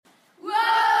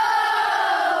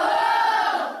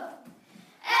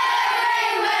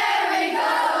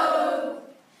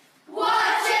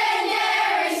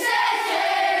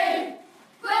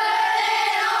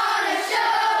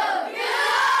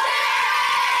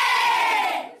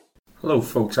Hello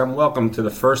folks and welcome to the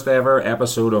first ever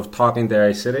episode of Talking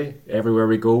Derry City. Everywhere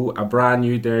we go, a brand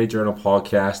new Derry Journal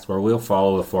podcast where we'll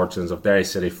follow the fortunes of Derry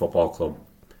City Football Club.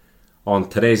 On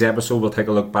today's episode we'll take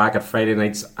a look back at Friday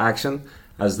night's action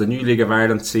as the new League of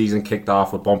Ireland season kicked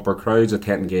off with bumper crowds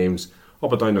attending games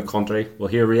up and down the country. We'll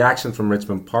hear reaction from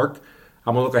Richmond Park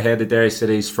and we'll look ahead to Derry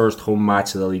City's first home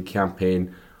match of the league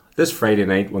campaign this Friday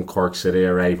night when Cork City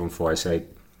arrive on Foyside.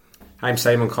 I'm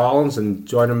Simon Collins and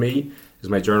joining me is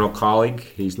my journal colleague.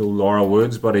 He's no Laura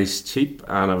Woods, but he's cheap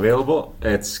and available.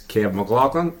 It's Kev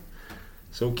McLaughlin.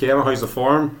 So, Kev, how's the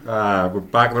form? We're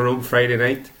back on the road Friday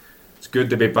night. It's good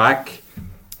to be back.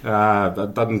 I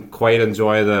didn't quite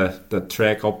enjoy the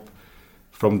trek up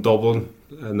from Dublin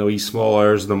in the wee small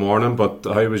hours in the morning, but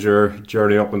how was your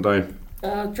journey up and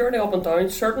down? Journey up and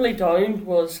down, certainly down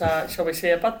was, shall we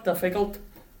say, a bit difficult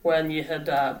when you had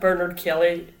Bernard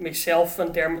Kelly, myself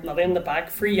and Dermot Liddy in the back,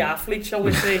 free athletes, shall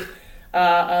we say.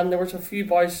 And there was a few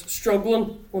boys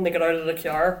struggling when they got out of the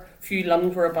car. A few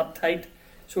limbs were a bit tight,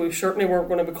 so we certainly weren't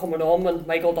going to be coming on when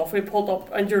Michael Duffy pulled up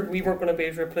injured. We weren't going to be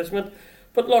his replacement.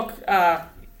 But look,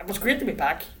 it was great to be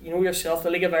back. You know yourself, the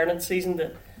League of Ireland season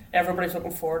that everybody's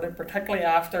looking forward to, particularly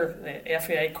after the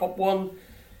FAI Cup one.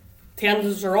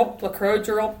 Attendances are up, the crowds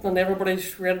are up, and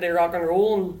everybody's ready to rock and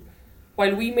roll. And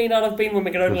while we may not have been when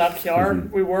we got out of that car,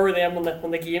 we were them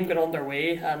when the game got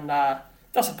underway. And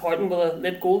disappointing with a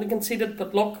late goal they conceded,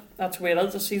 but look, that's the way it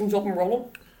is. The season's up and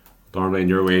rolling. Normally, on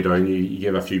your way down, you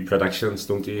give a few predictions,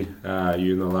 don't you?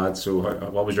 You and the lads. So,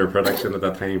 what was your prediction at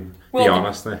that time? Well, be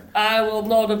honest now. Well,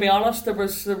 no, to be honest, there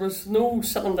was no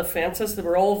sitting on the fences. They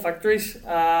were all victories.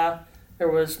 There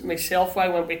was myself. I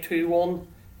went by 2-1.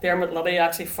 Dermot Liddy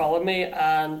actually followed me,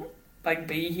 and Big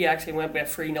B, he actually went by a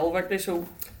 3-0 victory. So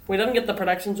we didn't get the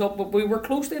predictions up, but we were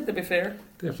close to it, to be fair.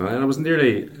 Definitely, and it was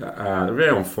nearly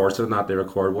very unfortunate that they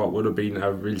recorded what would have been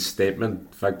a real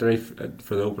statement victory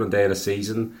for the opening day of the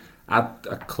season at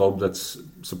a club that's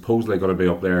supposedly going to be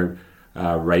up there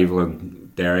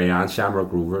rivaling Derry and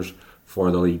Shamrock Rovers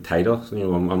for the league title.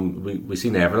 You know, we've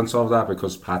seen evidence of that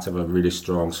because Pats have a really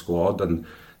strong squad and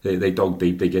they dug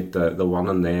deep to get the one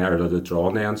in there, or the draw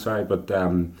in there, sorry, but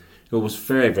it was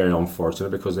very, very unfortunate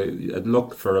because it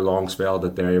looked for a long spell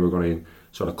that Derry were going to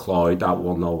sort of claw out that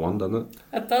 1-0-1, didn't it?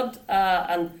 It did,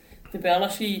 and to be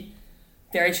honest with you,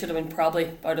 Derry should have been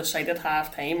probably out of sight at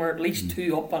half time, or at least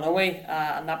 2 up anyway,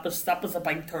 and that was a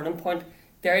big turning point.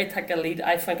 Derry took a lead.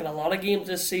 I think in a lot of games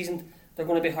this season they're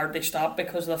going to be hard to stop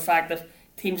because of the fact that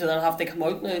teams then have to come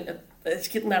out now. It's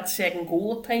getting that second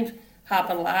goal at times.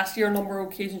 Happened last year on a number of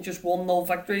occasions, just 1-0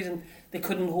 victories, and they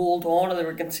couldn't hold on or they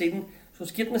were conceding. So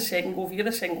it's getting the second goal. If you get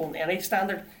a second goal in any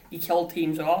standard, you kill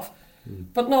teams off.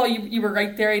 But no, you were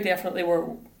right. Derry definitely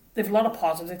were. They've a lot of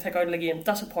positives they take out of the game.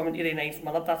 Disappointment 89th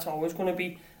minute, that's always going to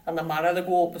be. And the manner of the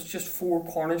goal was just 4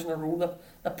 corners in a row.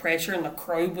 The pressure and the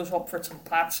crowd was up for St.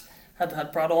 Pat's.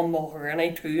 Had brought on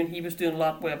Mulroney too, and he was doing a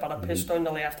lot with a bit of piss down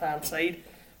the left hand side.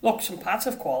 Look, St. Pat's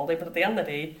have quality, but at the end of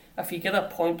the day, if you get a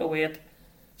point away at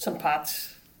St.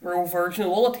 Pat's, Rovers, you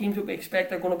know, all the teams that we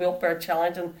expect are going to be up there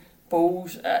challenging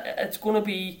Bows. It's going to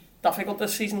be difficult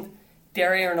this season.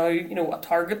 Derry are now, you know, a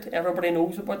target. Everybody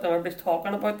knows about them. Everybody's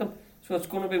talking about them. So it's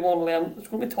going to be one of them. It's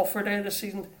going to be tough for Derry this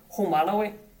season, home and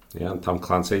away. Yeah, and Tom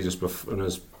Clancy just in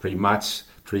his pre-match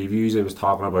previews, he was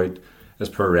talking about his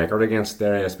poor record against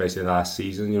Derry, especially last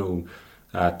season. You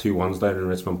know, 2-1s down in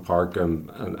Richmond Park,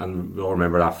 and we all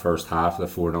remember that first half, the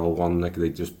 4-0 one, like they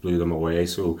just blew them away.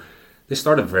 So they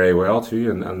started very well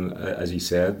too, and as he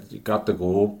said, you got the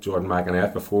goal, Jordan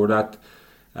McInnes. Before that,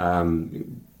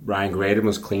 Ryan Graydon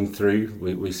was clean through.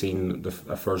 We seen the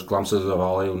first glimpses of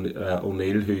Ollie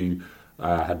O'Neill, who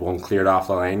had one cleared off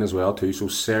the line as well too. So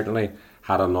certainly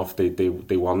had enough. They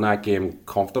won that game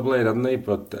comfortably, didn't they?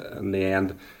 But in the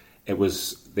end, it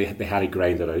was they had to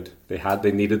grind it out.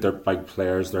 They needed their big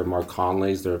players, their Mark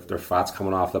Conleys, their Fats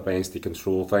coming off the bench to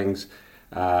control things.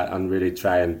 And really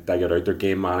try and dig it out. Their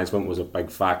game management was a big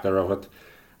factor of it,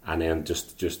 and then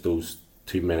just those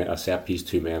too many, a set piece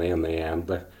too many in the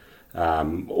end.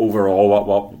 Overall,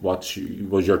 what was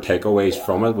your takeaways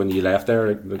from it when you left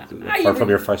there, apart from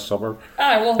your fish supper?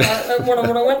 Well,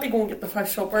 when I went to go and get the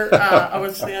fish supper, I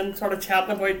was then sort of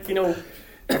chatting about, you know,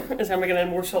 is Emma getting in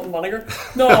more salt and vinegar?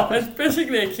 No, it's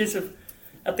basically a case of,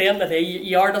 at the end of the day,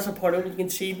 you are disappointed when you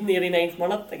concede in the 89th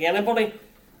minute, like anybody.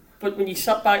 But when you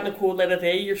sit back in the cold light of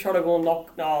day, you're sort of going,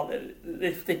 look, no,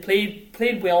 they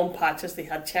played well in patches. They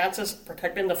had chances,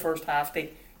 particularly in the first half.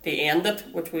 They ended,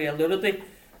 which we alluded to.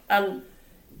 And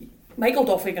Michael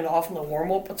Duffy got off in the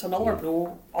warm-up. It's another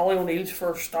blow. Ollie O'Neill's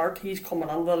first start. He's coming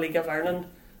into the League of Ireland,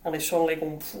 and he's suddenly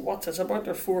going, what's this about?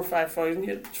 There's 4,000 or 5,000.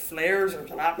 It's flares, there's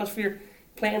an atmosphere.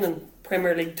 playing in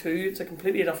Premier League 2, it's a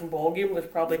completely different ball game. There's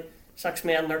probably 6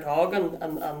 men and their dog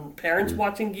and parents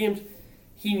watching games.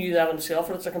 He knew that himself,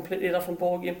 that it's a completely different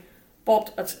ball game.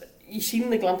 But you've seen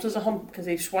the glimpses of him because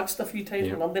he switched a few times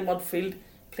in the midfield,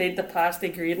 played the pass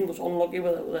degrading, was unlucky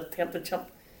with a tempted chip.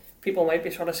 People might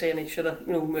be sort of saying he should have,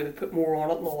 maybe put more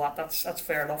on it and all that. That's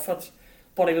fair enough.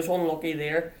 But he was unlucky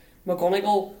there.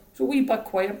 McGonigal was a wee bit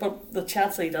quiet, but the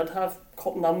chance that he did have,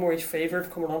 cutting in where he's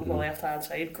favoured, coming on the left hand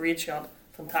side, great shot,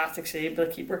 fantastic save by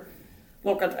the keeper.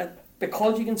 Look,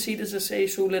 because you can see it, as I say,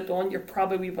 so late on, you're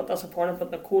probably a wee bit disappointed, but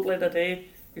in the cold light of day,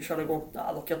 you're sort of going,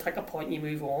 look, you'll take a point and you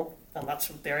move on, and that's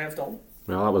what Derry have done.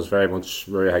 Well, that was very much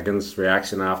Rory Higgins'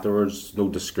 reaction afterwards. No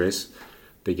disgrace.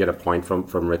 They get a point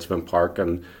from Richmond Park,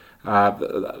 and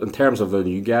in terms of the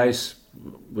new guys,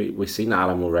 we seen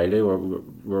Adam O'Reilly.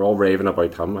 We're all raving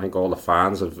about him. I think all the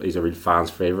fans he's a real fans'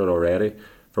 favourite already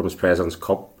from his President's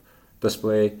Cup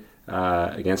display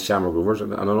against Shamrock Rovers,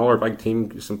 and another big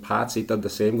team, St Pat's. He did the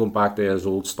same, going back to his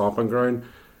old stomping ground.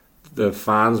 The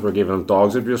fans were giving him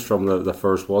dog's abuse from the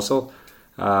first whistle.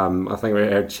 I think we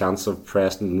heard chants of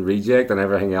Preston reject and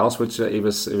everything else, which he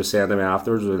was saying to me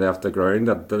afterwards when we left the ground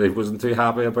that he wasn't too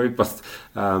happy about. But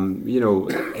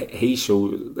he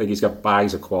showed like he's got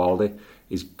bags of quality.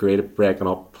 He's great at breaking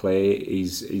up play.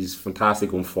 He's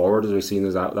fantastic going forward, as we've seen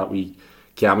as that wee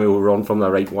cameo run from the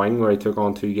right wing where he took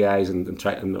on 2 guys and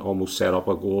tried and almost set up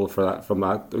a goal from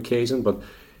that occasion. But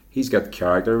he's got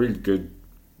character, really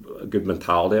good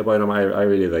mentality about him. I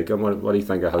really like him. What do you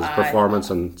think of his performance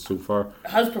and so far?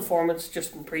 His performance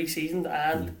just in pre-season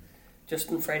and just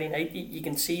on Friday night, you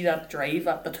can see that drive,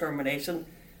 that determination,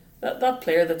 that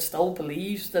player that still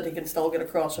believes that he can still get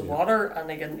across the water and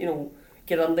they can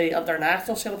get on the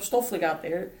international setup, stuff like that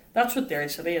there. That's what Derry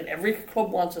City and every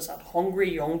club wants, is that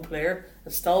hungry young player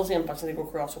that still has the ambition to go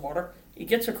across the water. He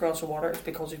gets across the water, it's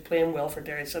because he's playing well for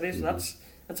Derry City, so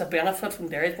that's a benefit from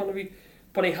Derry's point of view.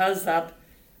 But he has that.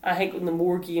 I think when the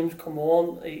more games come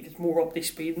on, he gets more up to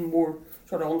speed and more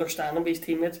sort of understanding of his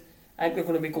teammates. I think there are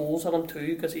going to be goals on him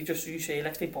too, because he just, you say,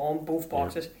 likes to bomb both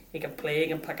boxes. He can play, he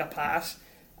can pick a pass.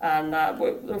 And there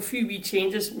were a few wee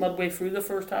changes midway through the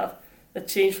first half that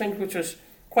changed things, which was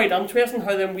quite interesting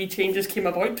how them wee changes came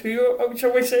about too,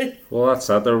 shall we say? Well, that's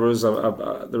it. There was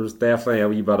definitely a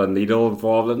wee bit of needle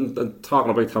involved. And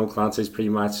talking about Tom Clancy's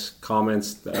pre-match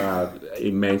comments,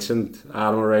 he mentioned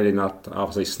Adam O'Reilly not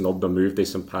obviously snubbed and moved to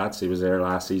St Pat's. He was there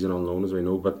last season on loan, as we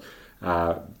know, but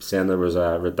saying there was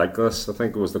a ridiculous, I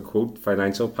think it was the quote,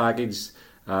 financial package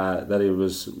that he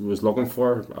was looking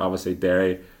for. Obviously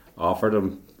Derry offered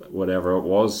him whatever it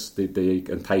was, they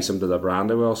entice him to the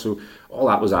Brandywell, so all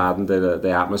that was adding to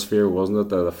the atmosphere, wasn't it?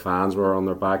 The fans were on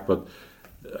their back, but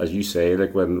as you say,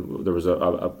 like when there was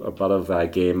a bit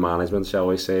of game management, shall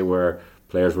we say, where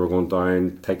players were going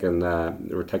down,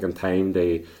 they were taking time,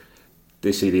 they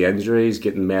see the injuries,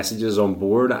 getting messages on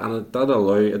board, and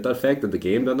it affected the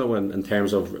game, didn't it, when, in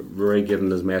terms of Rory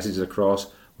giving his messages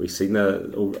across. We've seen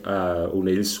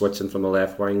O'Neill switching from the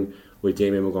left wing with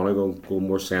Jamie McGonigal go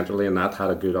more centrally, and that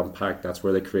had a good impact. That's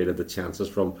where they created the chances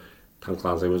from. Tom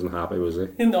Clancy wasn't happy, was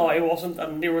he? No, he wasn't,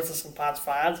 and there was the St Pat's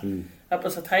fans. It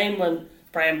was a time when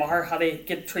Brian Maher had to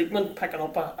get treatment, picking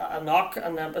up a knock,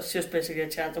 and then it's just basically a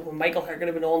chance that when Michael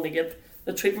Higgins went on to get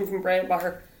the treatment from Brian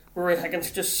Maher, Rory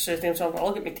Higgins just says to himself,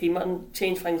 I'll get my team and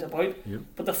change things about. Yep.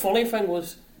 But the funny thing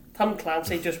was, Tom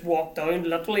Clancy just walked down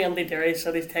literally into Derry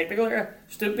City's technical area,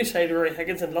 stood beside Rory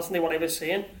Higgins and listened to what he was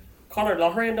saying. Conor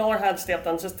Lowry on the other hand stepped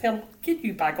in and says, Tim, get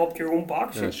you back up to your own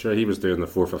box. Yeah, sure, he was doing the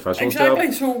fourth official exactly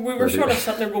job. So we were sort of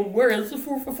sitting there going, where is the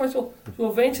fourth official?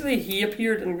 So eventually he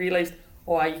appeared and realised,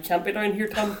 you can't be down here,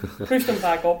 Tim. Pushed him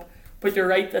back up. But you're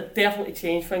right, that definitely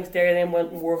changed things. Derry then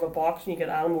went more of a box, and you get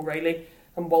Adam O'Reilly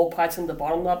and Will Patch in the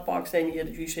bottom of that box. Then you had,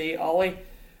 as you say, Ollie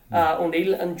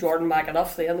O'Neill and Jordan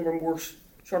McAnuff. Then they were more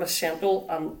sort of central,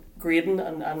 and Graydon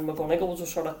and McGonigal was a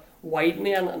sort of wide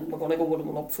then, and McGonigal would have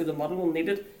went up through the middle when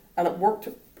needed. And it worked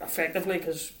effectively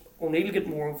because O'Neill got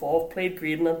more involved, played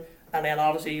Graydon in, and then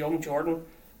obviously young Jordan,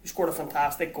 who scored a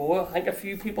fantastic goal. I think a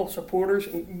few people, supporters,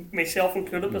 myself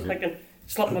included, was thinking,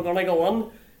 slip McGonigal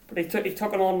in, but he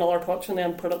took it on another touch and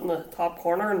then put it in the top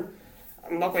corner. And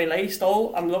I'm not going to lie,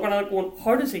 still, I'm looking at it going,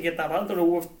 how does he get that? I don't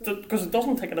know, because it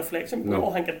doesn't take a deflection. No. I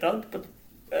don't think it did, but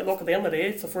look, at the end of the day,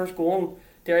 it's the first goal, and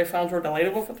Derry fans were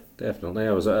delighted with it. Definitely,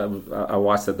 I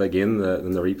watched it again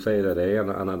in the replay today, and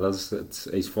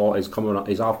he's coming up,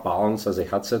 he's off balance as he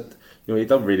hits it. He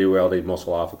did really well to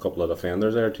muscle off a couple of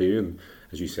defenders there too, and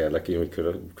as you said, he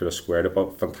could have squared it,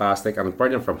 but fantastic, and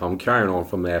brilliant from him carrying on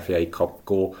from the FA Cup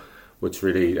goal, which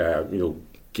really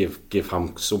give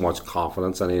him so much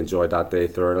confidence, and he enjoyed that day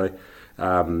thoroughly.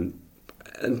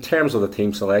 in terms of the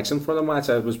team selection for the match,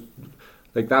 it was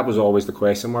like that was always the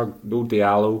question mark. No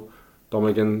Diallo,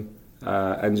 Dummigan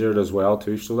injured as well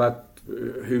too. So that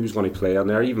who was going to play on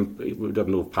there? Even we didn't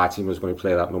know if Patsy was going to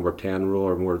play that number 10 role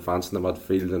or more advanced in the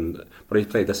midfield, but he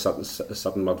played the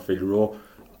Sutton midfield role.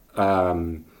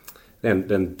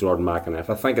 Then Jordan McAniff.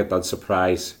 I think it did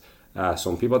surprise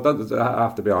some people. It did, I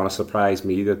have to be honest, surprise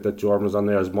me that Jordan was on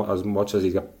there as much as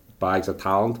he's got bags of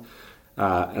talent.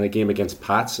 In a game against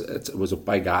Pats, it was a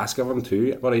big ask of him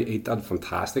too, but he did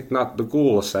fantastic. Not the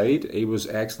goal aside, he was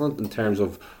excellent in terms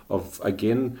of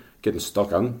again getting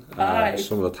stuck in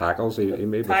some of the tackles. He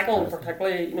made tackle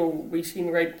particularly. We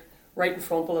seen right in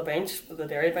front of the bench, the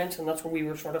Derry bench, and that's where we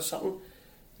were sort of sitting.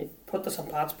 He put the St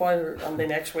Pat's boy on the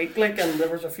next week, and there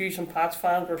was a few St Pat's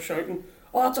fans were shouting,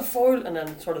 "Oh, it's a foul!" And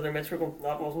then sort of their mates were going,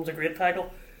 "That wasn't a great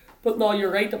tackle." But no,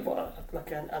 you're right about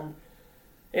it. And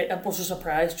it was a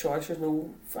surprise choice. There's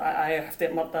no, I have to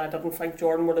admit that I didn't think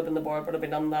Jordan would have been the boy, would have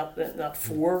been on that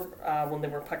four when they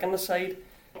were picking the side.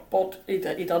 But he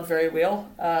did very well.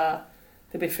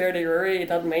 To be fair to Rory, he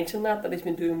did mention that he's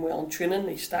been doing well in training.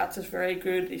 His stats is very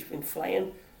good. He's been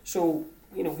flying. So,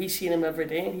 he's seen him every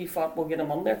day and he thought we'll get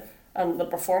him on there. And the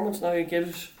performance now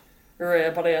gives Rory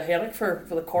a bit of a headache for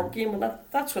the Cork game. And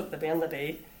that's what at the end of the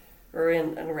day Rory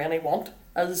and Rennie want,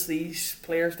 is these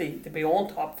players to be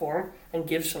on top form and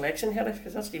give selection headaches,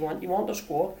 because that's what you want. You want a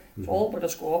squad. It's all about a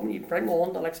squad. When you bring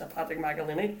on the likes of Patrick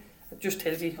McElhinney, it just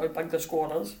tells you how big the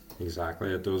squad is.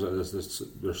 Exactly, it does.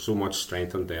 There's so much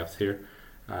strength and depth here.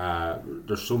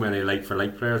 There's so many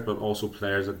like-for-like players, but also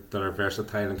players that are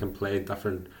versatile and can play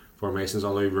different formations.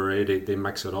 Although Rory, they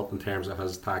mix it up in terms of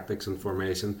his tactics and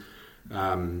formation.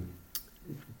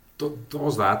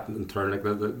 Does that in turn, like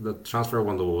the transfer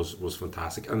window was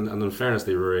fantastic, and in fairness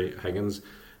to Rory Higgins,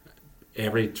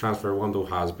 every transfer window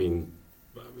has been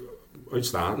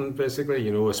outstanding basically,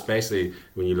 especially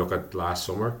when you look at last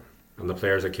summer and the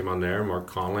players that came on there, Mark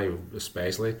Connolly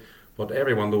especially, but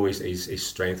every window he's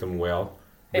strengthened well,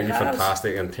 really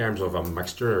fantastic in terms of a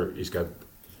mixture. He's got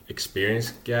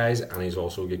experienced guys and he's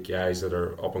also got guys that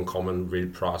are up and coming, real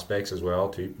prospects as well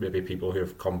too, maybe people who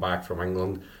have come back from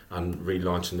England and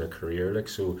relaunching their career,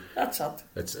 so that's it.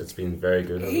 It's been very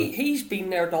good. He's been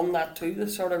there, done that too, the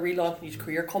sort of relaunching his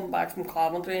career, come back from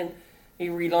Coventry, and he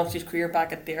relaunched his career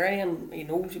back at Derry, and he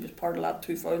knows he was part of that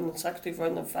 2006,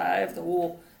 2005, the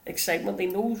whole excitement. He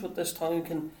knows what this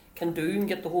town can do and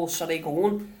get the whole city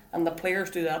going, and the players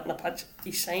do that in the pitch.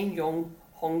 He signed young,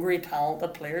 hungry,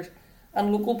 talented players,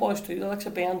 and local boys too,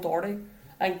 like Ben Doherty.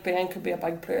 I think Ben could be a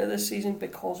big player this season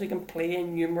because he can play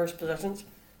in numerous positions.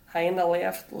 High in the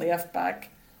left back,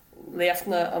 left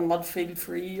in a midfield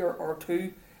 3 or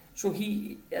 2. So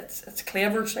it's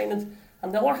clever signings.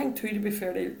 And the other thing too, to be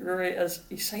fair to Rory, is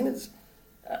he signings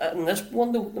in this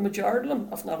one, the majority of them,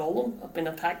 if not all of them, have been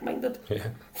attack minded. Yeah.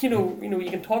 You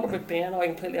can talk about Ben, how he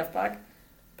can play left back,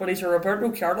 but he's a Roberto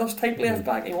Carlos type left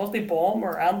back. He wants to bomb,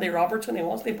 or Andy Robertson. He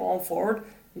wants to bomb forward.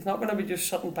 He's not going to be just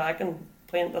sitting back and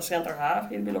playing the centre half.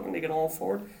 He'll be looking to get on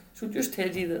forward. So it just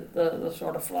tells you the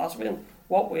sort of philosophy and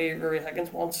what way Rory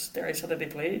Higgins wants Derry City to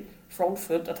play. Front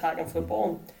foot attacking football.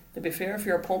 And to be fair, if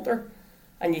you're a punter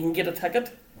and you can get a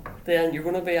ticket, then you're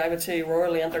going to be, I would say,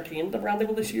 royally entertained at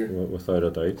Brandywell this year. Without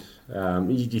a doubt.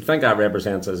 You think that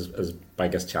represents his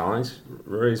biggest challenge,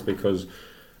 Rory's, because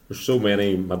there's so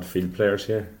many midfield players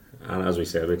here, and as we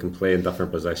said, we can play in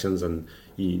different positions, and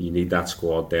you need that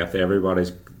squad depth. You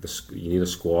need a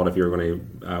squad. If you're going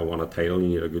to win a title, you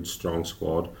need a good strong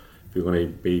squad. If you're going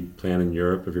to be playing in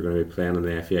Europe, if you're going to be playing in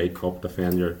the FA Cup,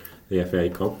 defend the FA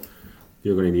Cup,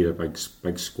 you're going to need a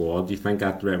big squad. Do you think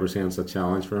that represents a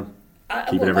challenge for him?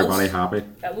 Keeping everybody happy?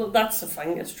 Well, that's the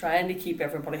thing. It's trying to keep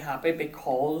everybody happy,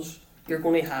 because you're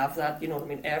going to have that,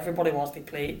 everybody wants to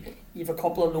play. You have a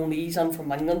couple of loanees in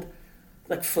from England,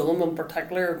 like Fulham in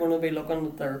particular, are going to be looking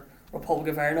at their Republic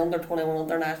of Ireland under 21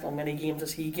 international. Many games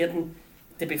is he getting?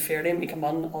 To be fair to him, he came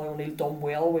on, O'Neill done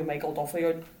well with Michael Duffy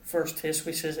out first test,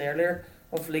 we says earlier,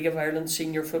 of League of Ireland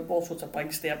senior football, so it's a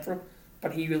big step for him,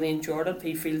 but he really enjoyed it.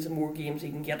 He feels the more games he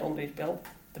can get under his belt,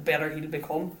 the better he'll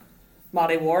become.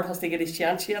 Matty Ward has to get his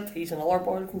chance yet. He's another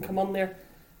boy who can come on there.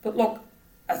 But look,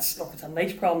 it's a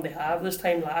nice problem to have. This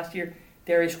time last year,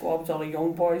 Derry squad was all the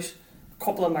young boys. A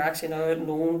couple of them are actually now out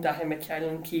known. Dahi McKellen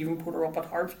and Kevin Porter up at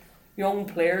Hearts. Young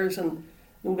players, and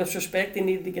no disrespect, they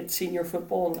need to get senior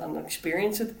football and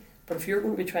experience it. But if you're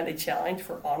going to be trying to challenge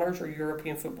for honours or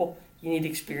European football, you need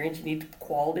experience. You need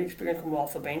quality experience coming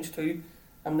off the bench too.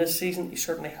 And this season, he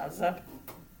certainly has that.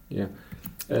 Yeah.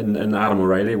 And Adam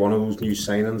O'Reilly, one of those new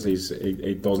signings,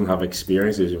 he doesn't have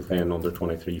experience. He's been playing under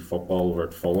 23 football over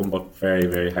at Fulham, but very,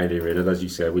 very highly rated. As you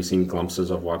said, we've seen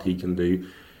glimpses of what he can do.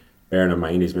 bearing in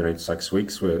mind he's been out 6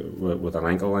 weeks with an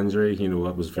ankle injury, you know,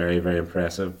 it was very, very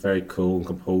impressive, very cool and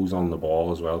composed on the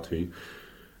ball as well too.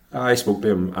 I spoke to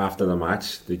him after the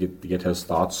match to get his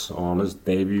thoughts on his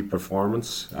debut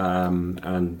performance,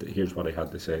 and here's what he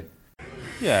had to say.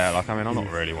 Yeah, like, I mean, I'm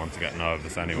not really one to get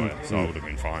nervous anyway, so I would have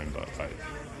been fine, but like,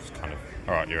 it's kind of,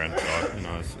 alright, you're in, so, you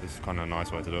know, it's kind of a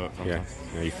nice way to do it sometimes.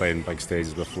 Yeah, you've played in big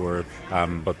stages before,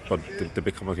 but to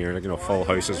be coming here, like, you know, full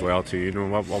house as well too, you know,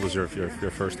 what was your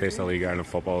first taste of League Ireland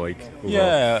football like? Overall?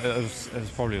 Yeah, it was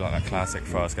probably like that classic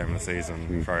first game of the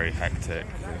season, very hectic,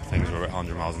 things were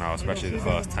 100 miles an hour, especially the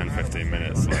first 10-15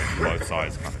 minutes, like both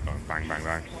sides kind of going bang, bang,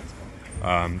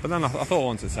 bang. But then I thought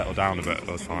once it settled down a bit, it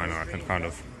was fine, and I can kind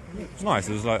of, it was nice.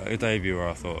 It was like a debut where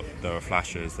I thought there were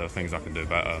flashes, there were things I could do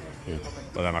better,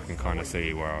 but then I can kind of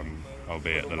see where I'll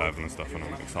be at the level and stuff, and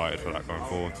I'm excited for that going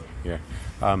forward. Yeah,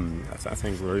 I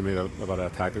think Rory made about a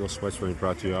tactical switch when he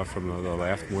brought you off from the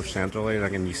left more centrally.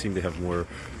 Like, and you seem to have more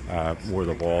of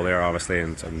the ball there, obviously,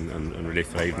 and really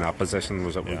thrived in that position.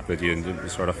 Was it? Did you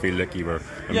sort of feel like you were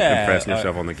impressing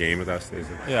yourself on the game at that stage?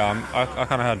 Yeah, I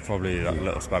kind of had probably that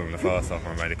little spell in the first half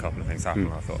where I made a couple of things happen.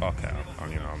 And I thought, okay,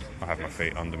 I have my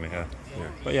feet under me here. Yeah.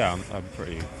 But yeah, I'm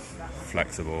pretty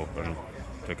flexible, and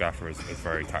the gaffer is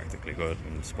very tactically good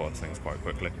and spots things quite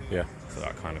quickly. Yeah. So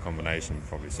that kind of combination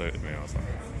probably suited me. I was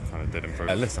like, kind of did improve.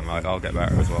 Listen, I'll get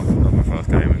better as well. That's my first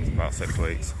game in about 6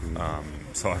 weeks.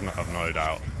 So I've no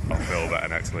doubt I'll feel better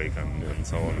next week and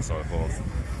so on and so forth.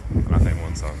 And I think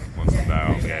once I'm there,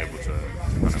 I'll be able to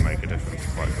kind of make a difference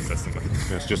quite consistently.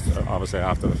 It's just obviously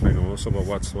after the final also, but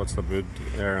what's the mood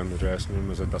there in the dressing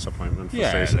room? Is it disappointment?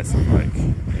 Frustration? Yeah, listen, like,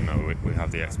 you know, we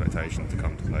have the expectation to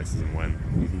come to places and win.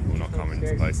 We're not coming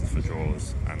to places for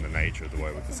draws, and the nature of the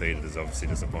way we conceded is obviously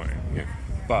disappointing. Yeah.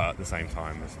 But at the same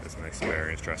time, it's an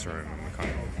experienced dressing room, and we're kind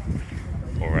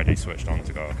of already switched on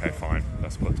to go, okay, fine,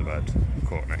 let's put to bed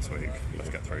Cork next week. Let's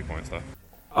get 3 points there.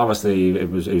 Obviously, he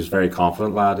was very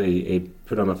confident lad. He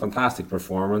put on a fantastic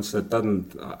performance. It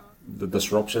didn't the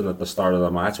disruption at the start of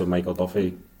the match with Michael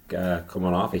Duffy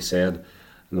coming off. He said,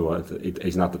 "No,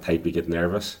 he's not the type to get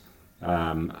nervous,"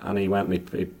 and he went and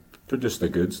he produced the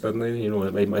goods, didn't he? You know,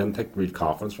 I didn't take real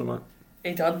confidence from it.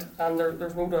 He did, and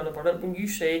there's no doubt about it. When you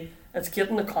say it's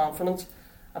getting the confidence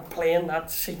and playing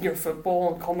that senior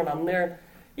football and coming in there,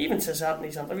 he even says that in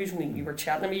these interviews when you were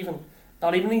chatting him, even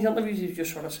not even these interviews, he was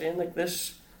just sort of saying like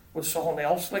this was something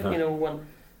else, like, you know, when,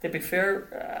 to be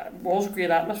fair, it was a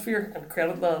great atmosphere, and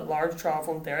credit the large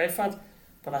travelling Derry fans,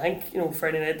 but I think, you know,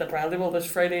 Friday night at Brandywell this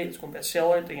Friday, it's going to be a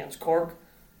sellout against Cork.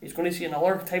 He's going to see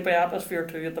another type of atmosphere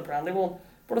too at the Brandywell,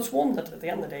 but it's one that at the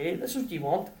end of the day, this is what you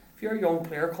want. If you're a young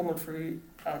player coming through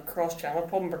a cross-channel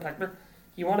club in particular,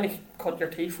 you want to cut your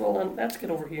teeth well, and let's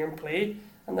get over here and play.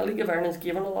 And the League of Ireland's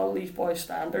given a lot of these boys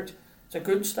standards. It's a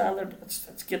good standard.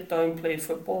 It's get down, play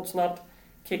football. It's not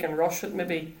kick and rush it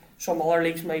maybe some other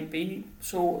leagues might be.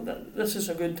 So this is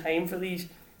a good time for these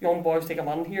young boys to come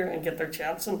in here and get their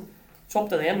chance, and it's up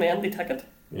to them then to take it.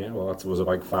 Yeah, well, that was a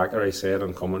big factor, I said,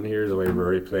 in coming here, the way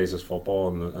Rory plays his football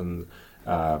and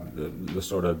the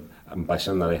sort of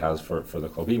ambition that he has for the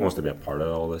club. He wants to be a part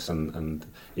of all this, and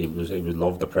he would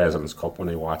love the President's Cup when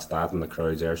he watched that and the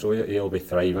crowds there. So he'll be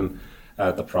thriving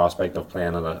at the prospect of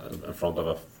playing in front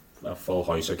of a full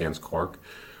house against Cork.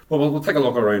 Well, we'll take a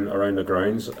look around the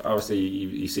grounds. Obviously,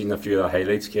 you've seen a few of the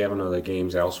highlights, Kevin, of the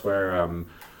games elsewhere.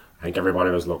 I think everybody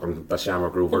was looking at the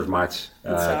Shamrock Rovers match.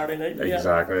 Saturday night,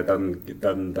 exactly. It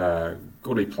didn't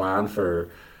go to plan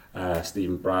for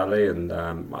Stephen Bradley, and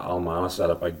Al Manis had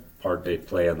a big part to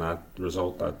play in that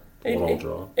result, that 1-1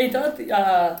 draw. He did.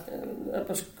 It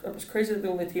was crazy that the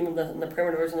only team in the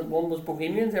Premier Division that won was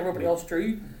Bohemians. Everybody else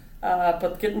drew.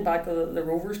 But getting back to the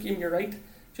Rovers game, you're right.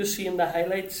 Just seeing the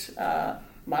highlights,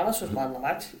 Manis was man of the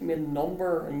match. He made a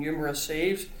number and numerous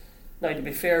saves. Now, to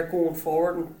be fair, going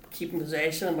forward and keeping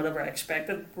possession and whatever I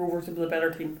expected Rovers to be the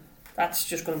better team, that's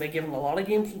just going to be given a lot of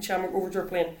games when Shamrock Rovers are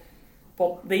playing.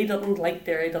 But they didn't, like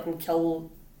Derry, didn't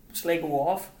kill Sligo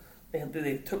off.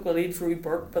 They took the lead through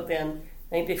Burke, but then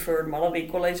 93rd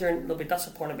minute equaliser, and they'll be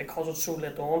disappointed because it's so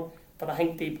late on. But I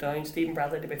think deep down, Stephen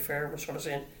Bradley, to be fair, was sort of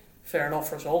saying fair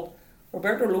enough result.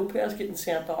 Roberto Lopez getting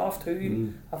sent off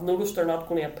too. I've noticed they're not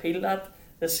going to appeal that.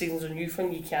 This season's a new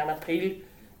thing, you can appeal,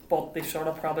 but they've sort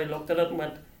of probably looked at it and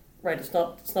went, right, it's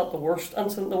not the worst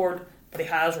incident in the world, but he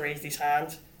has raised his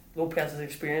hands. Lopez is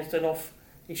experienced enough.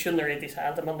 He shouldn't have raised his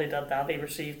hands, and when they did that, he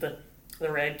received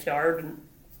the red card. And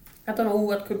I don't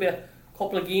know, it could be a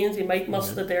couple of games. He might miss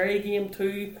the Derry game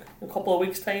too in a couple of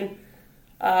weeks' time.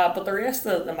 But the rest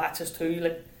of the matches too,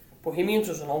 like Bohemians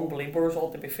was an unbelievable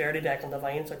result, to be fair to Declan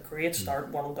Devine. It's a great start,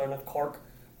 1 down at Cork.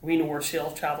 We know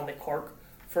ourselves travelling to Cork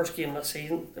first game of the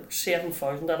season. There were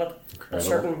 7,000 at it. Incredible. A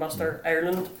certain Mr.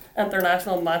 Ireland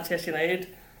International, Manchester United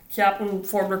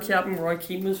former captain Roy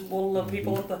Keane was one of the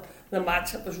people at the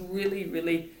match. It was really,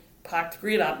 really packed,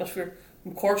 great atmosphere.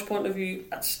 From Cork's point of view,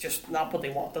 it's just not what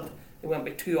they wanted. They went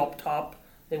by 2 up top.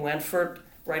 They went for it,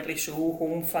 rightly so,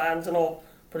 home fans and all,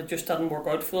 but it just didn't work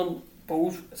out for them.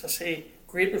 Bows, as I say,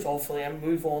 great result for them.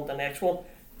 Move on to the next one.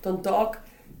 Dundalk,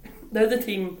 they're the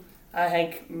team I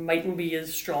think mightn't be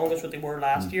as strong as what they were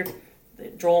last year.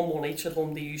 They drawn 1 each at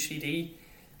home to UCD.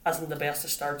 Isn't the best of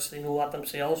starts, they know that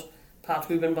themselves. Pat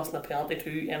Hooban missing a penalty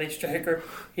too, any striker.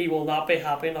 He will not be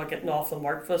happy not getting off the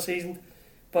mark for the season.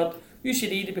 But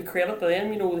UCD, to be credit to them,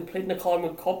 they played in the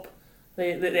Coleman Cup.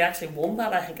 They actually won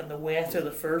that, I think, on the Wednesday or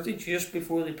the Thursday, just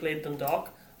before they played Dundalk.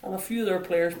 And a few of their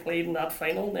players played in that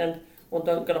final and then went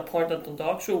down and got a point at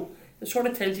Dundalk. So it sort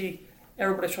of tells you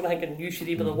everybody's trying to think in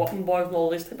UCD with the whooping boys and all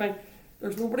this type of thing.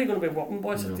 There's nobody going to be whooping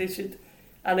boys that they should.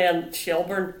 And then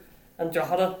Shelburne and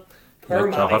Drogheda.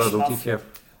 Drogheda, don't you, Kev?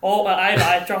 Oh,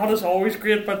 Droghera's always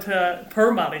great, but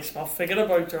per Matty Smith, forget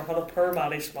about Drogheda, per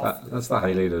Matty Smith. That's the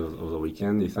highlight of the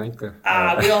weekend, you think?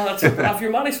 If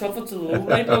you're Matty Smith, it's a low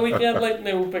light of the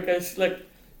weekend, because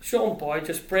Sean Boyd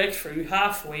just breaks through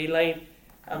halfway line,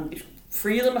 and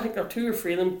 3 of them, I think there are 2 or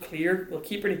 3 of them clear, will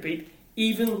keep it beat.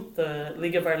 Even the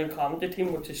League of Ireland commentary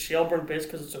team, which is Shelburne based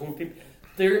because it's a home team,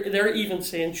 they're even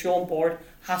saying Sean Boyd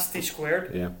has to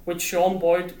squared, which Sean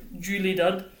Boyd duly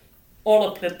did on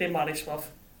a plate to Matty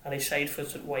Smith. And he side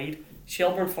foots it wide.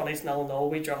 Shelburne finished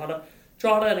 0-0 with Drogheda.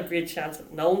 Drogheda had a great chance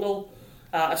at 0-0.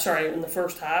 In the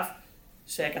first half.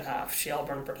 Second half,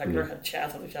 Shelburne in particular had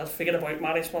chance after chance. Forget about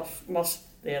Matty Smith.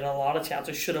 They had a lot of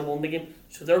chances, should have won the game.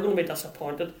 So they're going to be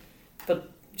disappointed. But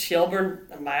Shelburne,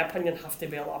 in my opinion, have to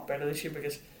be a lot better this year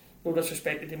because, no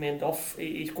disrespect to Damien Duff,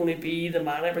 he's going to be the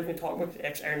man everything talking about,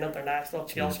 ex-Ireland International,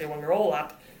 Chelsea, when they're all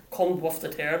that, comes with the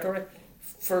territory.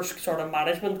 First sort of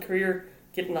management career,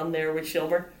 getting on there with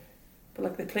Shelburne.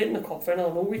 But they played in the cup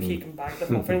final. I know we keep him back. The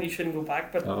cup final, you shouldn't go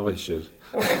back. But we should.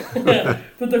 But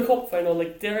the cup final,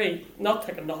 Derry, not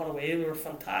taking nothing away, they were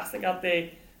fantastic that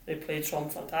day. They played some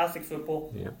fantastic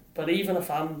football. Yeah. But even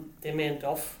if I'm Damien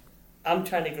Duff, I'm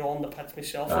trying to get on the pitch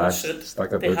myself in a suit.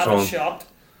 They had a shot.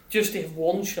 Just to have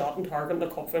one shot in target in the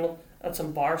cup final. That's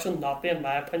embarrassing, not be, in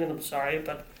my opinion. I'm sorry.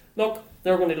 But look,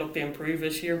 they're going to look to improve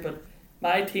this year. But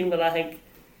my team that I think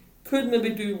could maybe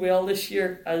do well this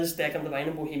year as Deccan Divine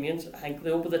and Bohemians. I think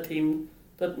they'll be the team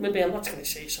that maybe, I'm not going to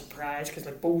say surprise, because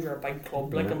Bows are a big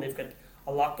club and they've got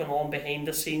a lot going on behind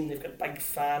the scene. They've got a big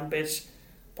fan base,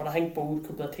 but I think Bows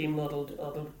could be a team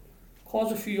that'll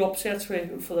cause a few upsets for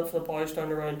the boys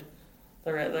down around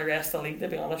the rest of the league, to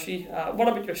be honest with you. What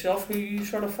about yourself? Who are you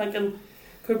sort of thinking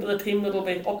could be the team that'll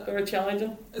be up there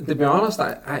challenging? To be honest,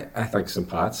 I think St.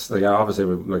 Pat's, obviously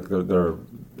they're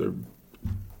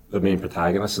the main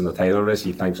protagonists in the title race.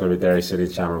 You think sort of Derry City,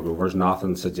 Shamrock Rovers.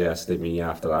 Nothing suggests to me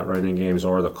after that round in games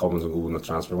or the comes and go in the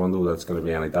transfer window that's going to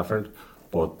be any different.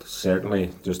 But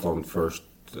certainly, just on first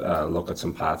look at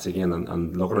St. Pat's again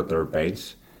and looking at their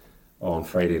bench on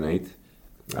Friday night,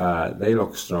 they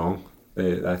look strong.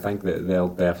 I think that they'll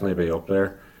definitely be up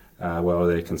there.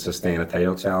 Whether they can sustain a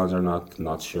title challenge or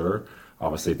not sure.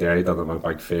 Obviously, Derry did them a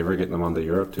big favour getting them onto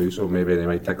Europe too, so maybe they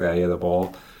might take the eye of the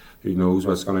ball. Who knows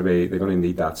what's going to be? They're going to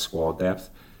need that squad depth,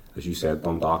 as you said.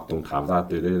 Dundalk don't have that,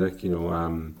 do they?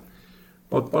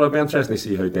 But it'll be interesting to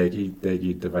see how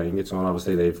Deggy Devine gets on.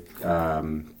 Obviously,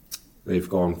 they've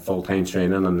gone full time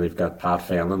training, and they've got Pat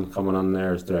Fenlon coming on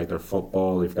there as director of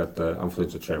football. They've got the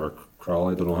influence of Trevor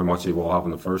Crawley. I don't know how much he will have in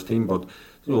the first team, but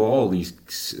all these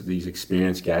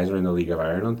experienced guys are in the League of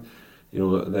Ireland. They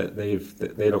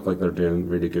look like they're doing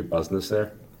really good business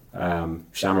there.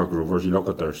 Shamrock Rovers, you look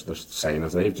at their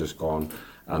signings, they've just gone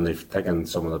and they've taken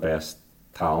some of the best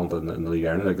talent in the League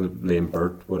of Ireland. Like Liam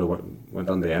Burt would have went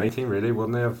on to any team really,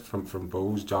 wouldn't they have, from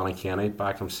Bows, Johnny Kenny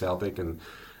back from Celtic, and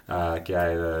the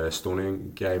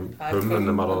Estonian guy Boom in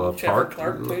the middle of the park,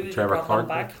 Trevor Clark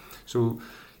back. So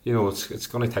it's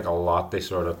going to take a lot to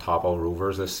sort of topple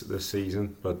Rovers this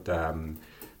season, but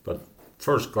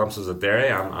first glimpses of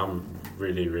Derry I'm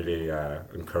really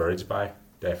encouraged by.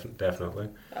 Definitely.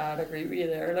 I'd agree with you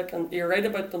there. And you're right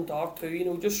about Dundalk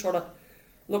too. Just sort of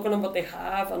looking at what they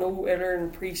have. I know earlier in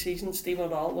pre-season, Stephen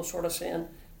O'Donnell was sort of saying,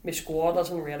 my squad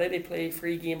isn't ready. They play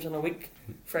 3 games in a week,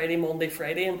 Friday, Monday,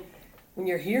 Friday. And when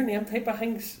you're hearing them type of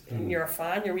things, and you're a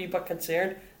fan, you're a wee bit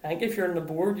concerned. I think if you're on the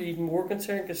board, you're even more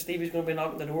concerned because Stevie's going to be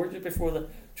knocking the door just before the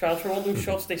transfer window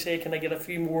shuts. They say, can I get a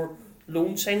few more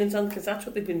loan signings in? Because that's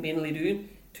what they've been mainly doing.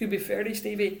 To be fair to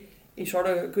Stevie, he's sort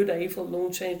of a good eye for loan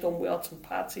signings, done well at St.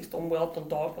 Pat's, he's done well at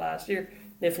Dundalk last year.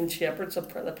 Nathan Shepherd's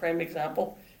the prime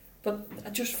example. But I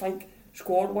just think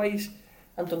squad-wise.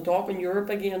 And Dundalk in Europe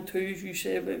again too, as you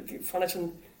say,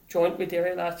 finishing joint with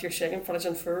Derry last year, second,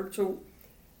 finishing third. So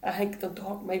I think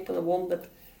Dundalk might be the one that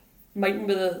mightn't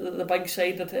be the big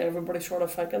side that everybody's sort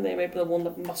of thinking. They might be the one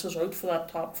that misses out for that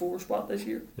top 4 spot this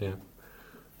year. Yeah.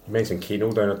 You mentioned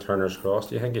Keano down at Turner's Cross.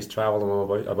 Do you think he's travelled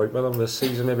about with them this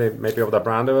season? Maybe over to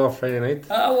Brandywell Friday night?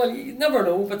 Well, you never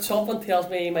know, but something tells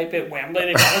me he might be at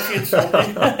Wembley to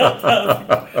Sunday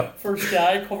for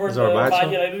Sky covering the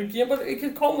Man United game. But he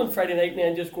could come on Friday night and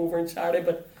then just go over on Saturday.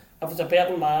 But if it's a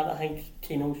betting man, I think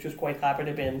Keano's just quite happy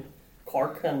to be in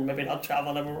Cork and maybe not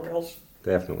travelling everywhere else.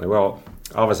 Definitely. Well,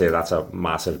 obviously that's a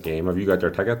massive game. Have you got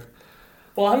your ticket?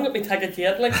 Well, I haven't got my ticket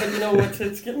yet, but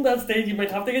it's getting that stage. You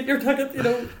might have to get your ticket.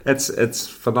 It's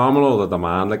phenomenal, the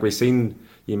demand. Like we've seen,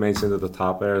 you mentioned at the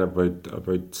top there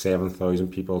about 7,000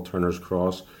 people at Turner's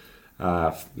Cross,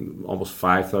 almost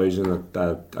 5,000 at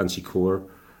Inchicore.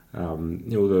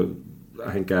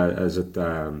 I think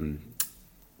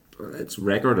it's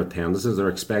record attendances. They're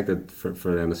expected for the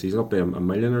end of the season up to 1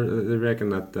 million. Or they reckon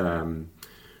that.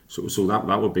 So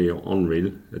that would be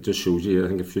unreal. It just shows you. I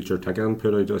think a Future Ticketing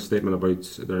put out a statement about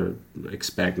they're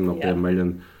expecting up to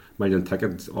 1 million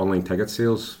tickets, online ticket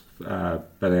sales by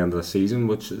the end of the season,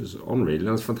 which is unreal. And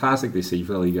it's fantastic to see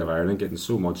for the League of Ireland getting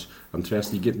so much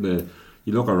interest. You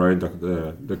look around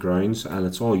the grounds and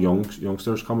it's all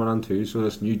youngsters coming in too. So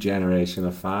this new generation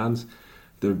of fans.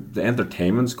 The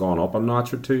entertainment's gone up a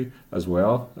notch or two as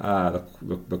well.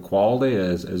 The quality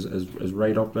is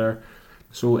right up there.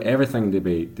 So everything to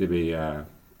be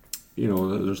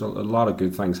there's a lot of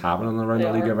good things happening around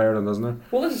the League of Ireland, isn't there?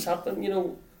 Well, this is happening.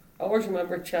 I always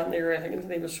remember chatting to Ray Higgins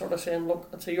and he was sort of saying, look,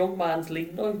 it's a young man's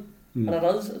league now. And it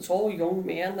is. It's all young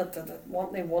men that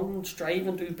want and strive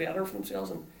and do better for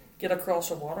themselves and get across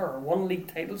the water or win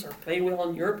league titles or play well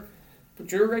in Europe.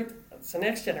 But you're right, it's the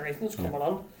next generation that's coming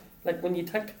on. Like when you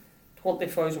take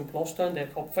 20,000 plus down to a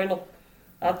cup final,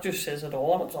 that just says it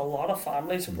all. And it's a lot of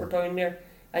families that were down there.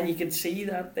 And you could see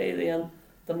that day then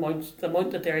the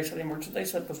amount of Derry City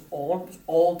merchandise that was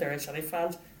all Derry City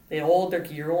fans. They all had their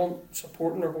gear on,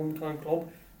 supporting their hometown club.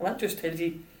 And that just tells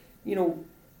you,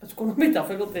 it's going to be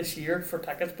difficult this year for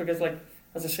tickets because, like,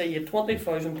 as I say, you had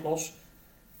 20,000 plus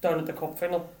down at the cup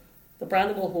final. The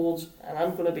Brandywell holds, and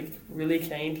I'm going to be really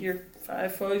kind here,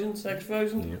 5,000,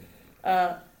 6,000.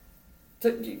 Yeah.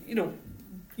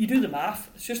 You do the math,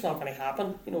 it's just not going to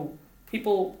happen.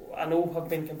 People I know have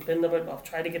been complaining about, I've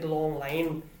tried to get a long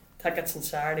line tickets on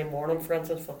Saturday morning, for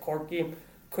instance, for the Cork game,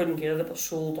 couldn't get it was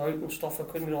sold out and stuff, I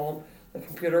couldn't get on, the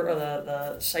computer or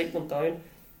the site went down.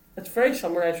 It's very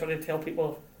similar. I try to tell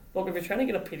people, look, if you're trying to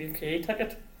get a Peter Kay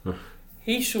ticket,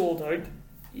 he sold out,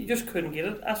 you just couldn't get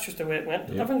it, that's just the way it went.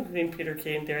 The difference between Peter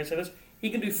Kay and Derry City is he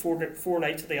can do four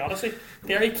nights at the Odyssey.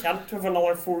 Derry can't have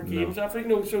another 4 games after,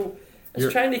 so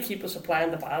it's trying to keep a supply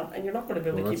and demand, and you're not going to be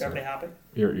able to keep everybody happy.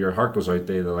 Your heart goes out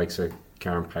there. The likes of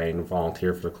Karen Pine,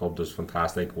 volunteer for the club, does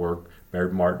fantastic work.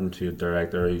 Bert Martin, to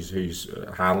director, who's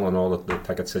handling all the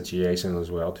ticket situation as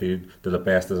well. To the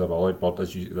best as of all, but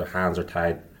as the hands are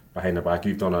tied behind the back.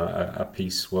 You've done a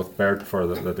piece with Bert for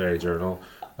the Derry Journal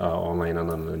online and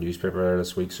in the newspaper there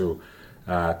this week. So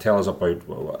tell us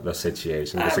about the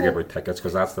situation, just to get about tickets,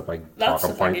 because that's the big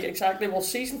talking point. Exactly. Well,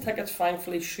 season tickets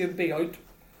thankfully should be out.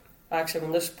 Actually,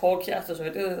 when this podcast is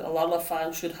out, a lot of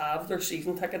fans should have their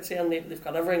season tickets in. They've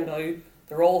got everything now.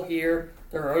 They're all here.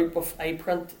 They're out with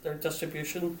iPrint, their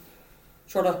distribution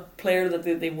sort of player that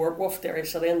they work with, Derry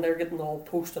City, and they're getting all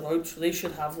posted out, so they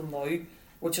should have them now,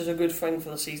 which is a good thing for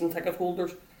the season ticket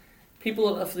holders.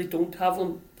 People, if they don't have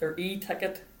them, their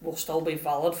e-ticket will still be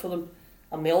valid for them.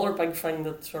 And the other big thing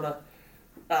that sort of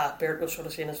Bert was sort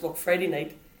of saying is, look, Friday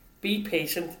night, be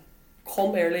patient.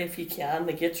 Come early if you can.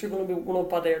 The gates are going to be one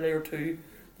up a bit earlier too.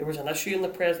 There was an issue in the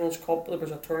President's Cup. There was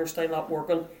a turnstile not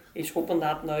working. He's hoping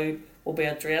that now will be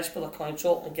addressed by the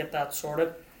council and get that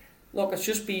sorted. Look, it's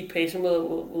just be patient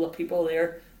with the people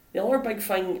there. The other big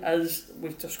thing is,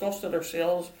 we've discussed it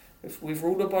ourselves, we've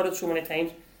wrote about it so many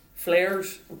times,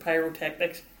 flares and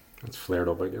pyrotechnics. It's flared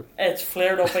up again. It's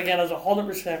flared up again, is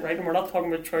 100% right, and we're not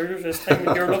talking about trousers this time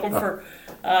that you're looking for.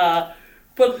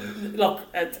 But look,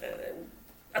 it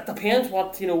depends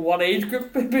what age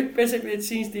group basically it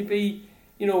seems to be.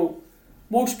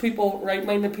 Most people,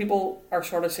 right-minded people, are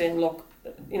sort of saying, look,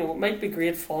 it might be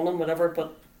great fun and whatever,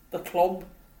 but the club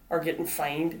are getting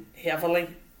fined heavily.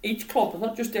 Each club,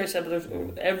 not just Derry City,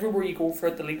 but everywhere you go for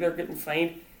it, the league, they're getting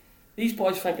fined. These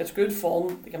boys think it's good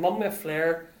fun. They come up with a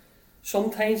flare.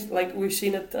 Sometimes, like we've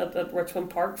seen it at Richmond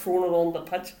Park, throwing it on the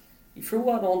pitch. You throw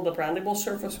that on the Brandywell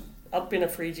surface, that being a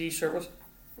 3G surface,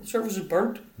 the surface is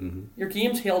burnt. Your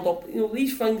game's held up.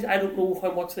 These things, I don't know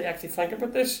how much they actually think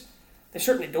about this, They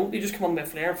certainly don't. They just come on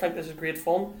with flair and think this is great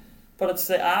fun. But it's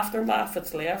the aftermath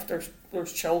that's left.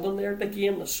 There's children there at the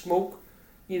game, the smoke.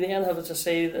 You then have, as I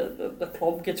say, the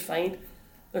club gets fined.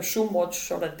 There's so much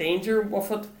sort of danger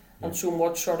with it and so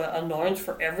much sort of annoyance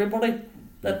for everybody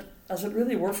that is it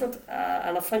really worth it?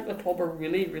 And I think the club are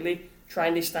really, really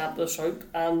trying to stamp this out,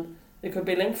 and there could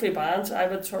be lengthy bans. I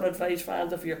would sort of advise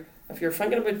fans, if you're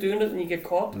thinking about doing it and you get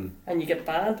caught and you get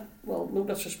banned, well, no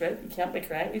disrespect, you can't be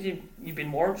crying because you've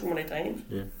been warned so many times.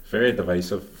 Yeah, very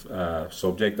divisive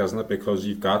subject, isn't it? Because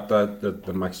you've got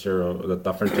the mixture of the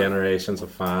different generations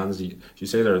of fans. You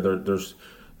say there's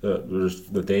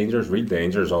the dangers, real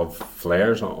dangers of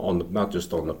flares on not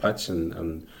just on the pitch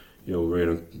and we're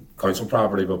in council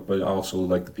property, but also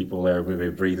like the people there maybe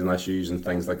breathing issues and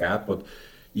things like that. But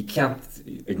you can't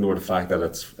ignore the fact that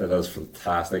it is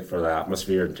fantastic for the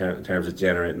atmosphere in terms of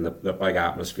generating the big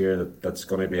atmosphere that's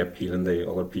going to be appealing to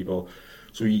other people.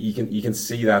 So you can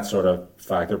see that sort of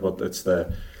factor, but it's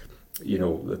the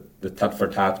tit for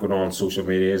tat going on social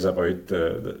media is about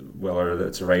the whether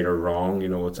it's right or wrong.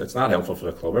 It's not helpful for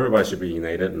the club. Everybody should be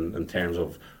united in terms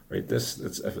of right.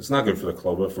 If it's not good for the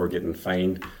club if we're getting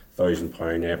fined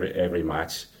 £1,000 every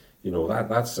match,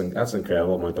 that's an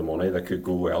incredible amount of money that could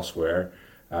go elsewhere.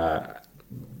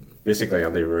 Basically,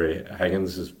 Andy Rory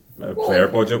Higgins' player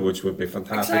budget, which would be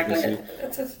fantastic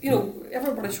to see.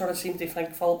 Everybody sort of seems to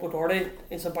think Philip O'Doherty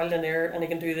is a billionaire and he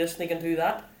can do this and he can do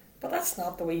that, but that's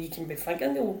not the way you can be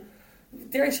thinking.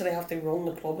 Derry City have to run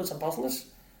the club as a business,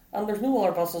 and there's no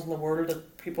other business in the world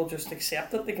that people just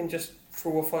accept it. They can just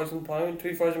throw £1,000,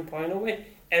 £2,000 away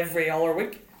every other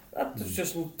week. That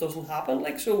just doesn't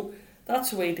happen. So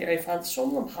that's the way Derry fans, some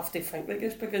of them have to think like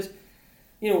this, because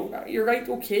you're right,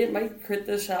 okay, it might create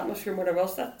this atmosphere and whatever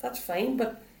else, that's fine,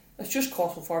 but it's just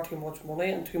costing far too much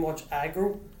money and too much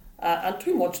aggro and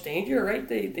too much danger, right?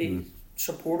 The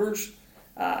supporters.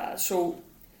 So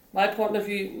my point of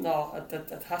view, no,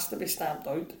 it has to be stamped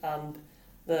out, and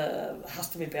it has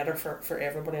to be better for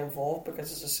everybody involved,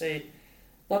 because, as I say,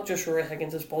 not just Rory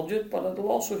Higgins' budget, but it'll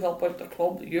also help out the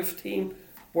club, the youth team,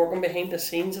 working behind the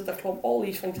scenes at the club, all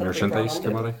these things. Merchandise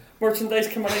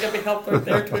committee can be helped out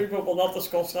there too, but we'll not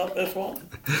discuss that this one.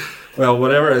 Well,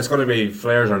 whatever it's going to be,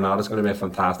 flares or not, it's going to be a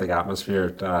fantastic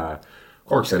atmosphere at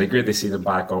Cork City. Great to see them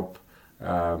back up.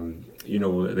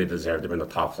 They deserve to be in the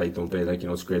top flight, don't they?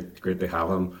 It's great to have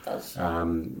them.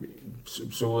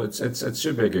 So it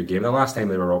should be a good game. The last time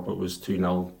they were up, it was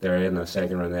 2-0 Derry in the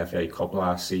second round of the FA Cup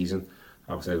last season.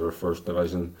 Obviously, they were first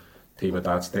division team at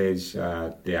that stage.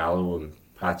 Diallo and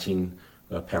Patchin,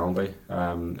 the penalty.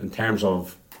 In terms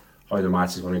of how the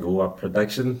match is going to go, a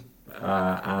prediction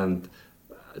and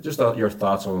just your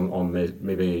thoughts on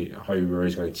maybe how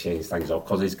Rory's going to change things up,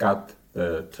 because he's got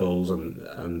the tools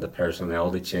and the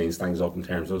personnel to change things up in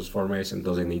terms of his formation.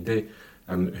 Does he need to?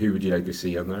 And who would you like to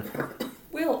see in there?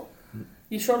 Well,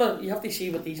 you have to see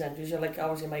what these injuries are like.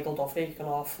 Obviously, Michael Duffy gone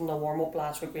off from the warm up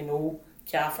last week. We know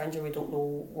calf injury. We don't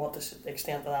know what the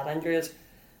extent of that injury is.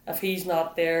 If he's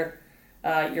not there,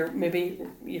 you're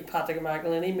Patrick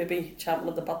McElhinney, maybe champion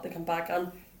of the butt to come back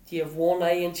on. Do you have one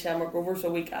eye in Shamrock Rovers a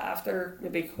week after?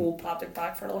 Maybe hold Patrick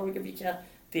back for another week if you can.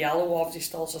 Diallo obviously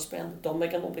still suspended.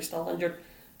 Dunnigan will be still injured.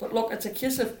 But look, it's a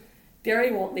case of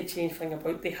Derry wanting to change things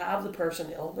about. They have the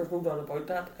personnel, there's no doubt about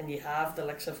that, and you have the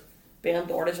likes of Ben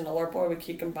Doherty's another boy we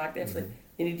keep him back. Definitely,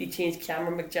 you need to change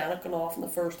Cameron McJannet going off in the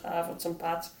first half at St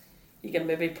Pat's. You can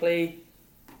maybe play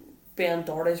Ben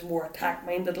Doherty's more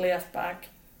attack-minded left back.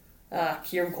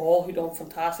 Kieran Cole, who done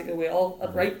fantastically well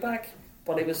at right back,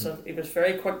 but he was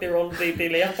very quick to run the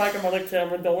left back, and like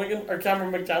Cameron Dunnigan or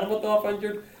Cameron McJannet went off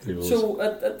injured. So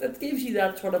it gives you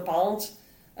that sort of balance.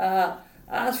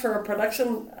 As for a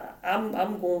prediction,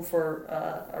 I'm going for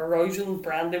a rousing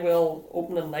Brandywell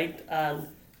opening night and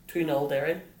 2-0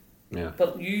 Derry. Yeah.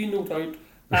 But you, no doubt,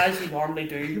 as you normally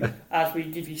do, as we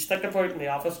give you stick about in the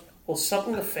office, will sit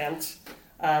on the fence.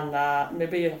 And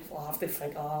maybe I'll have to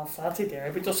think, fancy Derry,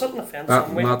 but just sit on the fence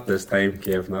somewhere. Not this time,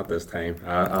 Kev, not this time.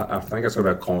 I think it's going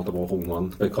to be a comfortable home run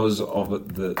because of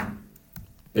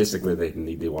basically they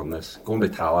need to win this. Going to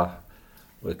Tala,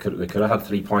 they could have had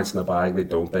 3 points in the bag. They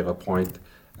don't. They have a point.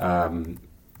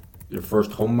 Your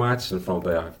first home match in front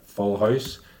of a full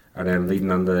house, and then leading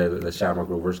into the Shamrock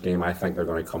Rovers game, I think they're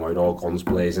going to come out all guns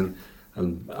blazing.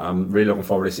 And I'm really looking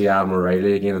forward to see Adam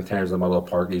O'Reilly again in terms of the middle of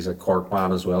the park. He's a Cork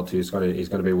man as well too. He's going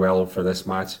to be well up for this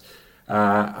match.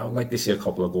 I would like to see a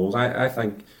couple of goals. I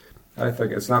think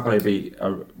it's not going to be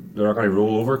they're not going to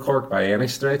roll over Cork by any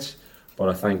stretch, but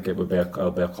I think it'll be a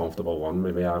comfortable one.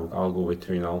 Maybe I'll go with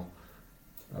 2-0.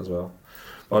 as well.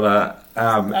 But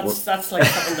that's like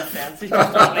something defense. It's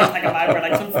just not like a my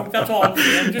prediction, folks. That's all I'm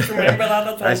saying. Just remember that.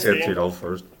 That's all I I'm said saying. 2-0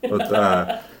 first.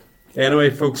 But anyway,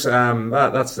 folks,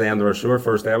 that's the end of our show. Our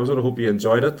first episode. I hope you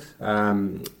enjoyed it.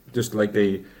 Just like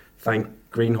to thank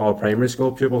Greenhall Primary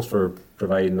School pupils for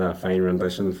providing a fine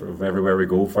rendition of Everywhere We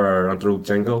Go for our intro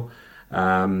jingle.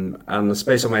 And a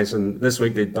special mention this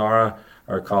week to Dara,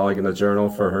 our colleague in the Journal,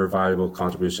 for her valuable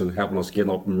contribution, helping us get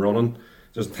up and running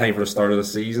just in time for the start of the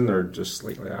season, or just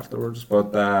slightly afterwards.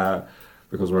 But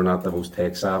because we're not the most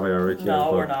tech savvy, are we?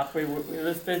 No, we're not. We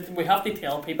have to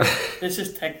tell people this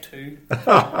is take 2.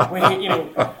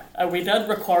 We did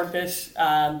record this,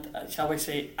 and shall we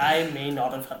say, I may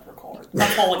not have hit record.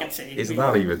 That's all I can say. He's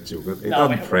not even joking. He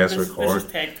doesn't press record.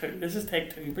 This is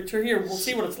take two. But you're here. We'll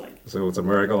see what it's like. So it's a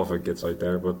miracle if it gets out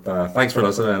there. But thanks for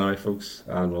listening anyway, folks,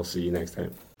 and we'll see you next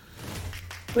time.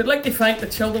 We'd like to thank the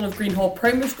children of Greenhall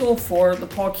Primary School for the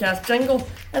podcast jingle,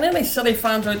 and any City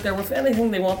fans out there with anything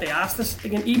they want to ask us, they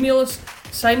can email us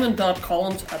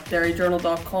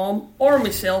simon.collins@derryjournal.com or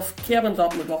myself,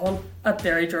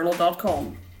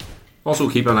 kevin.mcgohan@derryjournal.com. Also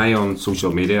keep an eye on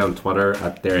social media on Twitter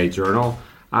 @DerryJournal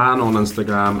and on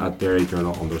Instagram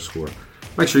 @DerryJournal_.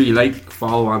 Make sure you like,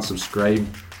 follow and subscribe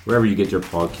wherever you get your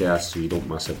podcasts so you don't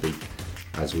miss a beat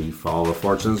as we follow the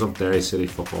fortunes of Derry City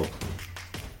Football Club.